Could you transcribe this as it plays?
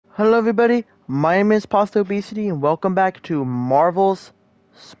Hello everybody, my name is Pasta Obesity and welcome back to Marvel's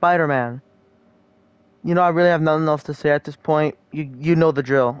Spider-Man. You know, I really have nothing else to say at this point. You know the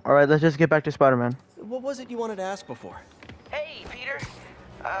drill. Alright, let's just get back to Spider-Man. What was it you wanted to ask before? Hey, Peter.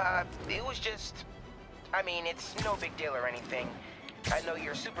 It was just... I mean, it's no big deal or anything. I know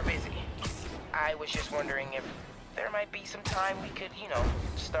you're super busy. I was just wondering if there might be some time we could, you know,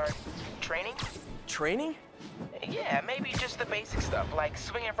 start training? Training? Yeah, maybe just the basic stuff, like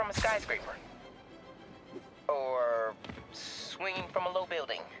swinging from a skyscraper. Or swinging from a low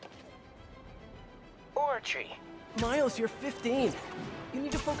building. Or a tree. Miles, you're 15. You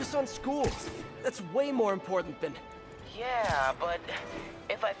need to focus on school. That's way more important than... Yeah, but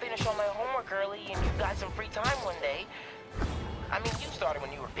if I finish all my homework early and you've got some free time one day... I mean, you started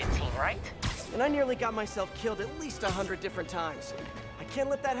when you were 15, right? And I nearly got myself killed at least 100 different times. I can't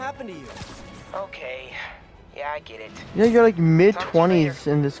let that happen to you. Okay. Yeah, I get it. Yeah, you're like mid-20s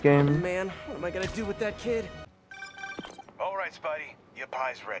in this Oh, game. man, what am I gonna do with that kid? All right, Spidey, your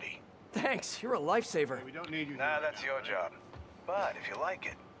pie's ready. Thanks, you're a lifesaver. We don't need you. Nah, that's your job. But if you like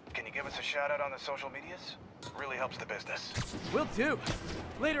it, can you give us a shout out on the social medias? Really helps the business. Will do.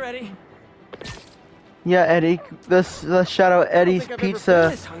 Later, Eddie. Yeah, Eddie, let's shout out Eddie's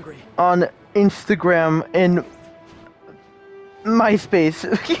Pizza on Instagram and MySpace.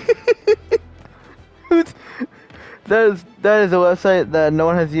 That is a website that no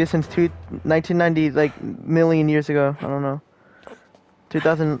one has used since 1990, like million years ago. I don't know.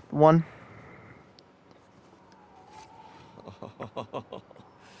 2001.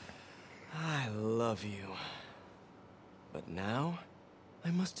 I love you. But now,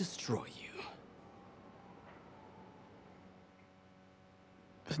 I must destroy you.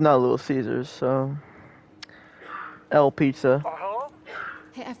 It's not Little Caesars, so L Pizza.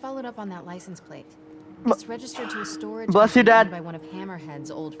 Hey, I followed up on that license plate. It's registered to a storage Bless you, Dad. by one of Hammerhead's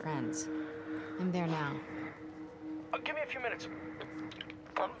old friends. I'm there now. Give me a few minutes.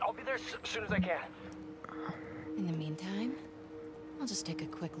 I'll be there as soon as I can. In the meantime, I'll just take a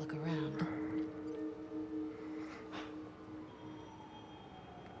quick look around.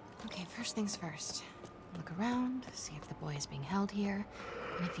 Okay, first things first. Look around, see if the boy is being held here,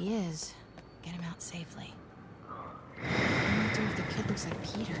 and if he is, get him out safely. What do if the kid looks like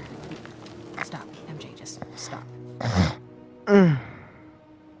Peter? Stop, MJ, just stop. I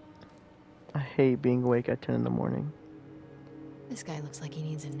hate being awake at 10 in the morning. This guy looks like he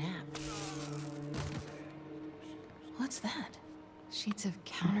needs a nap. What's that? Sheets of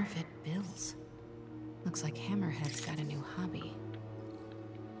counterfeit bills. Looks like Hammerhead's got a new hobby.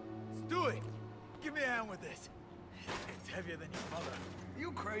 Stewie, give me a hand with this. It's heavier than your mother.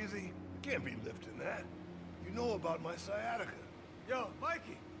 You crazy? You can't be lifting that. You know about my sciatica. Yo,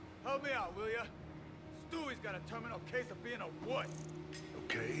 Mikey, help me out, will ya? Stewie's got a terminal case of being a what?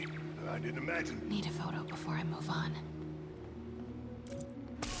 Okay, I didn't imagine. Need a photo before I move on.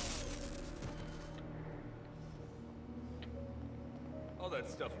 All that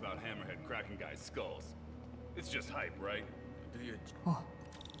stuff about Hammerhead cracking guys' skulls. It's just hype, right? Do you... Oh,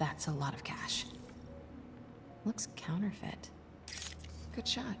 that's a lot of cash. Looks counterfeit. Good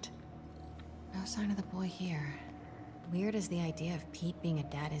shot. No sign of the boy here. Weird as the idea of Pete being a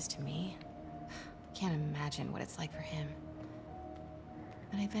dad is to me. Can't imagine what it's like for him.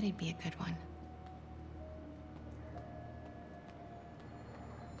 But I bet he'd be a good one.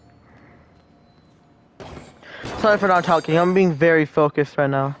 Sorry for not talking. I'm being very focused right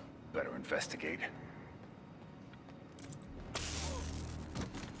now. Better investigate.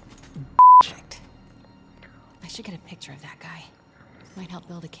 Perfect. I should get a picture of that guy. Might help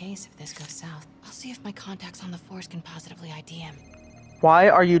build a case if this goes south. I'll see if my contacts on the force can positively ID him. Why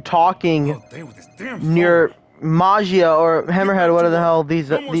are you talking near Magia or Hammerhead, whatever the hell these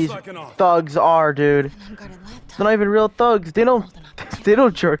thugs are, dude? They're not even real thugs. They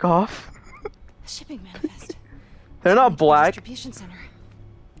don't jerk off. A shipping manifest. They're not black. Distribution center.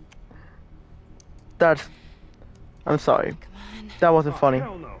 I'm sorry. Come on. That wasn't funny.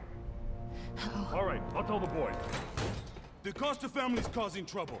 Hell no. All right, I'll tell the boys. The Costa family's causing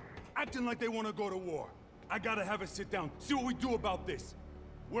trouble, acting like they want to go to war. I gotta have us sit down, see what we do about this.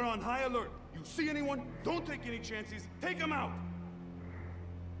 We're on high alert. You see anyone? Don't take any chances. Take them out.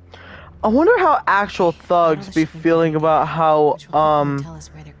 I wonder how actual thugs be feeling about how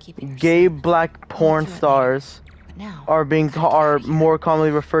gay black porn stars are more commonly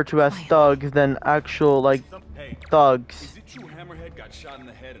referred to as thugs than actual like thugs. Is it true Hammerhead got shot in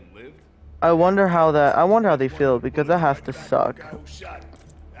the head and lived? I wonder how they feel, because that has to suck.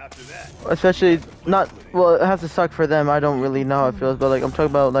 Especially not, well, it has to suck for them. I don't really know how it feels, but like I'm talking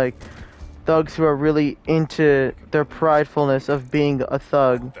about like thugs who are really into their pridefulness of being a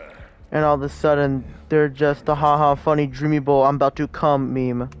thug, and all of a sudden they're just a haha funny dreamy bowl I'm about to come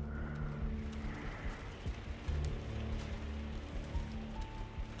meme.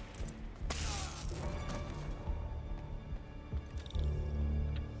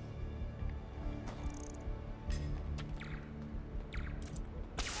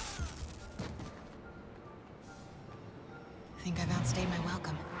 I think I've outstayed my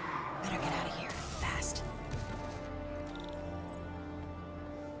welcome. Better get out of here, fast.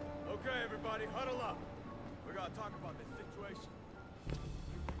 Okay, everybody, huddle up. We gotta talk about this situation.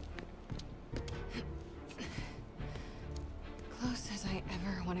 Close as I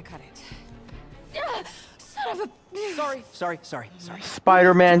ever want to cut it. Son of a... Sorry.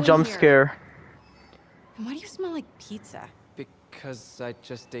 Spider-Man doing jump here? scare. And why do you smell like pizza? Because I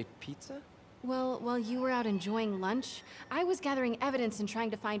just ate pizza? Well, while you were out enjoying lunch, I was gathering evidence and trying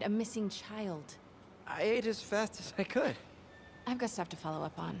to find a missing child. I ate as fast as I could. I've got stuff to follow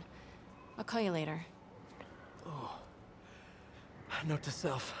up on. I'll call you later. Note to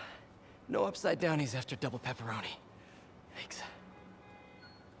self. No upside downies after double pepperoni. Thanks.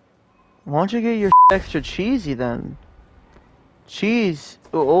 Why don't you get your extra cheesy then? Cheese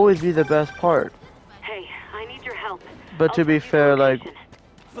will always be the best part. Hey, I need your help. But to be fair, like,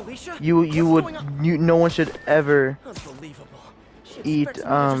 Felicia? no one should ever Unbelievable. She eat, expects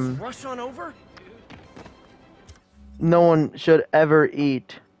me to just rush on over? no one should ever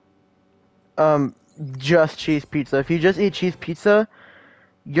eat, just cheese pizza. If you just eat cheese pizza,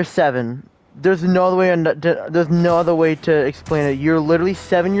 you're 7. There's no other way to explain it. You're literally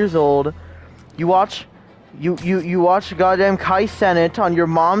 7 years old. You watch goddamn Kai Cenat on your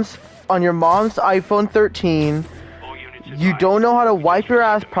mom's iPhone 13. You don't know how to wipe your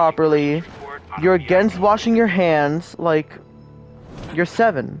ass properly. You're against washing your hands. Like, you're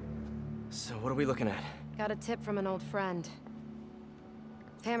 7. So what are we looking at? Got a tip from an old friend.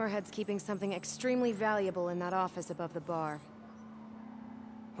 Hammerhead's keeping something extremely valuable in that office above the bar.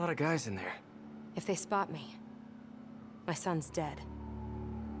 A lot of guys in there. If they spot me, my son's dead.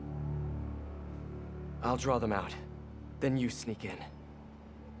 I'll draw them out. Then you sneak in.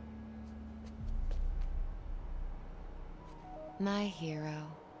 My hero.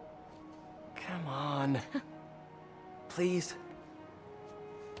 Come on. Please.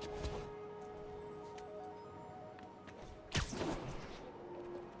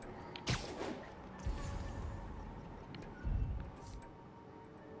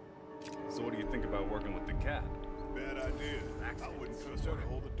 So what do you think about working with the cat? Bad idea. I wouldn't trust her to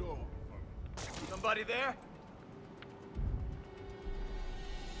hold the door. Somebody there?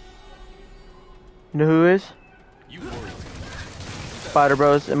 You know who is? You worry. Spider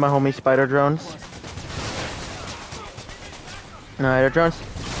Bros and my homie Spider Drones. Spider Drones,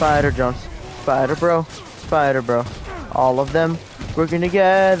 Spider Drones, Spider Bro, all of them working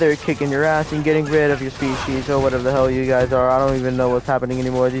together, kicking your ass and getting rid of your species or whatever the hell you guys are. I don't even know what's happening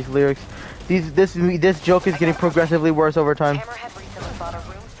anymore. These lyrics, this joke is getting progressively worse over time. Hammerhead recently bought a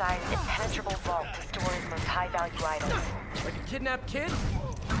room-sized, impenetrable vault to store his most high-value items. Like a kidnapped kid?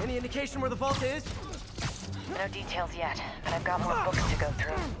 Any indication where the vault is? No details yet, but I've got more books to go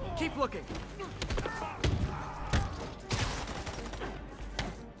through. Keep looking.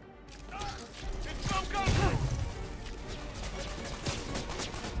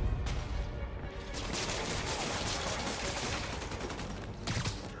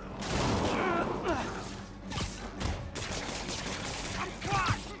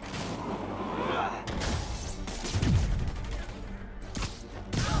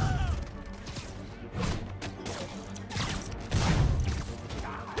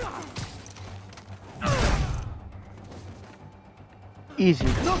 Easy.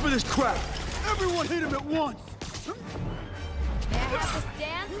 Enough of this crap! Everyone hit him at once! May I have this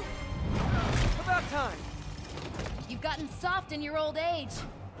dance? About time. You've gotten soft in your old age.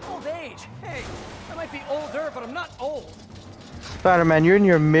 Old age? Hey, I might be older, but I'm not old. Spider-Man, you're in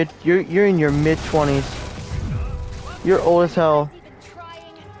your mid 20s. You're old as hell. Even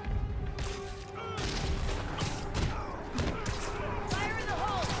trying. Fire in the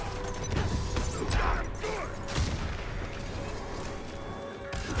hole.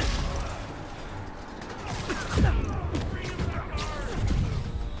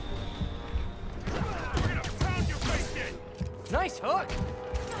 Nice hook.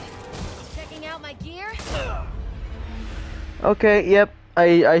 Checking out my gear. Okay, yep.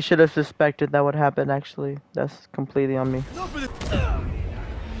 I should have suspected that would happen, actually. That's completely on me.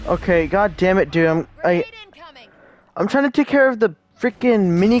 Okay, god damn it, dude. I'm trying to take care of the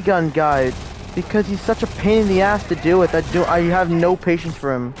freaking minigun guy because he's such a pain in the ass to deal with. I have no patience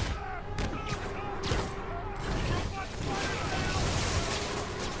for him.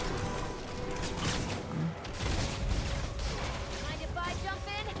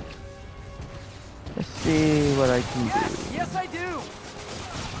 Let's see what I can do. Yes, I do.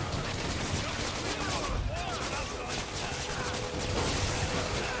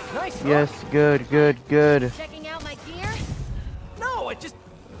 Nice. Yes, good, good, good. Checking out my gear? No, it just.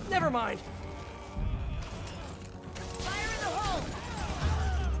 Never mind. Fire in the hole!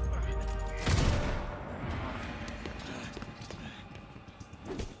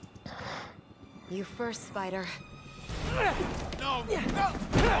 You first, Spider. No!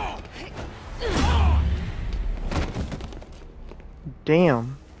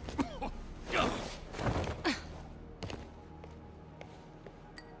 Damn.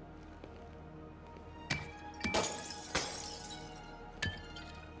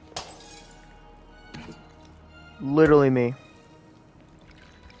 Literally me.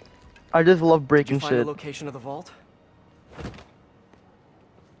 I just love Did you breaking find the shit. location of the vault?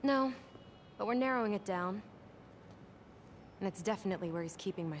 No, but we're narrowing it down. And it's definitely where he's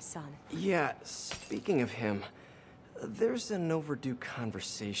keeping my son. Yeah, speaking of him, there's an overdue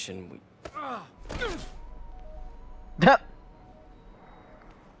conversation we... Do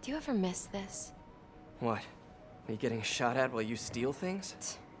you ever miss this? What? Are you getting shot at while you steal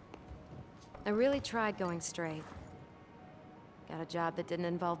things? I really tried going straight. Got a job that didn't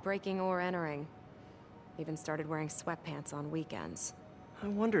involve breaking or entering. Even started wearing sweatpants on weekends. I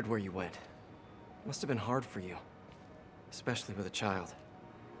wondered where you went. Must have been hard for you. Especially with a child.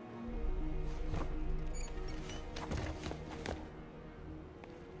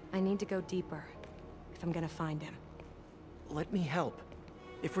 I need to go deeper if I'm gonna find him. Let me help.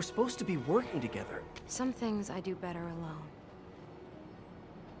 If we're supposed to be working together... Some things I do better alone.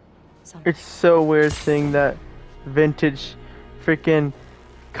 It's so weird seeing that vintage freaking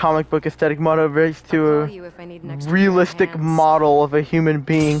comic book aesthetic model raised to a realistic model of a human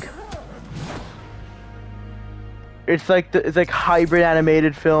being. It's like hybrid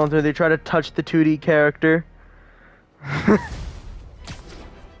animated films where they try to touch the 2D character.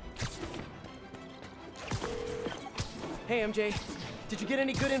 Hey, MJ. Did you get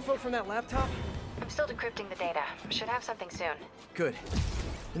any good info from that laptop? I'm still decrypting the data. Should have something soon. Good.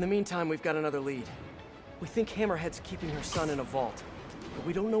 In the meantime, we've got another lead. We think Hammerhead's keeping her son in a vault, but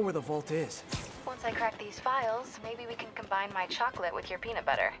we don't know where the vault is. Once I crack these files, maybe we can combine my chocolate with your peanut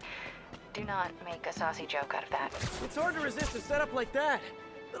butter. Do not make a saucy joke out of that. It's hard to resist a setup like that,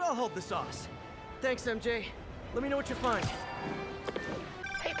 but I'll hold the sauce. Thanks, MJ. Let me know what you find.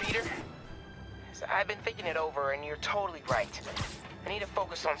 Hey, Peter. So I've been thinking it over, and you're totally right. I need to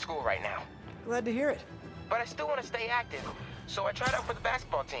focus on school right now. Glad to hear it. But I still want to stay active, so I tried out for the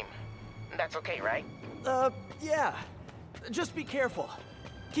basketball team. That's okay, right? Yeah. Just be careful.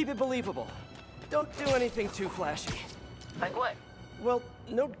 Keep it believable. Don't do anything too flashy. Like what? Well,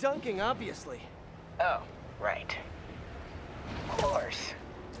 no dunking, obviously. Oh, right. Of course.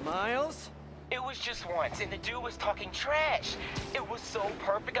 Miles? It was just once, and the dude was talking trash. It was so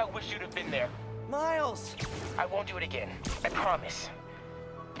perfect, I wish you'd have been there. Miles! I won't do it again. I promise.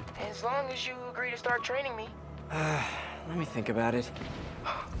 As long as you agree to start training me. Let me think about it.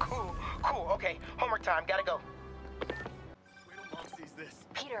 Cool, cool. Okay, homework time. Gotta go.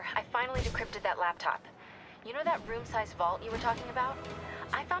 Peter, I finally decrypted that laptop. You know that room-sized vault you were talking about?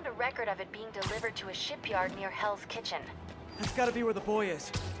 I found a record of it being delivered to a shipyard near Hell's Kitchen. That's gotta be where the boy is.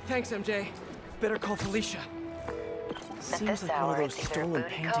 Thanks, MJ. Better call Felicia. Seems like one of those stolen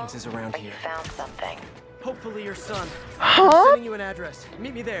paintings is around here. You found something. Hopefully your son. Huh? I'm sending you an address.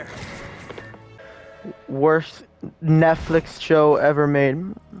 Meet me there. Worst Netflix show ever made.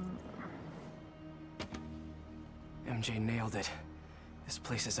 MJ nailed it. This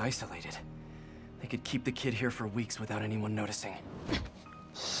place is isolated. They could keep the kid here for weeks without anyone noticing.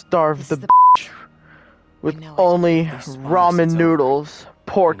 Starve the bitch with only ramen noodles.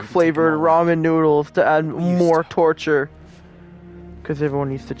 Pork flavored ramen noodles to add more torture. Because everyone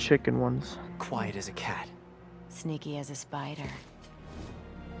needs the chicken ones. Quiet as a cat. Sneaky as a spider.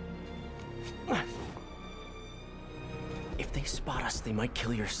 If they spot us, they might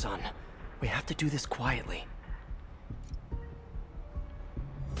kill your son. We have to do this quietly.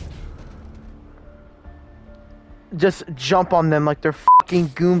 Just jump on them like they're fucking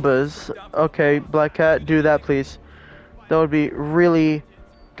Goombas. Okay, Black Cat, do that please. That would be really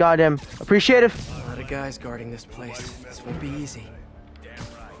goddamn appreciative. A lot of guys guarding this place. This won't be easy.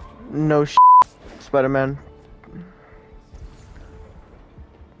 No shit, Spider-Man.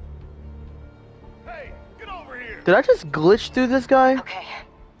 Hey, get over here. Did I just glitch through this guy? Okay.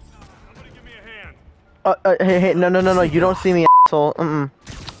 Somebody give me a hand. Hey, no, you don't see me, asshole.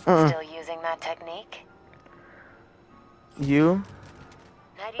 Still using that technique? You?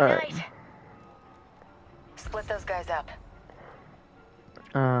 Nighty-night. Split those guys up.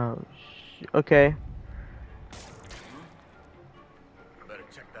 Okay.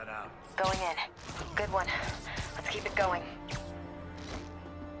 good one. Let's keep it going.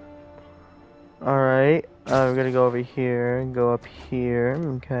 Alright, we're gonna go over here and go up here.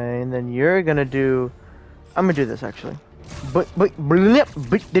 Okay, and then you're gonna do. I'm gonna do this actually.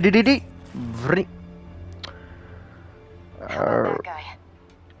 How about that guy?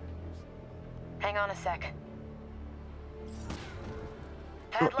 Hang on a sec.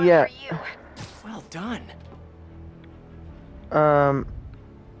 Bad luck yeah. for you. Well done.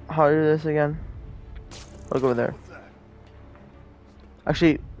 How do this again? Look over there.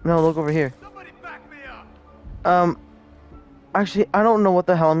 Actually, no, look over here. Actually, I don't know what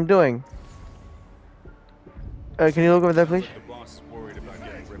the hell I'm doing. Can you look over there, please?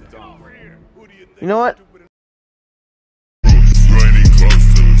 You know what?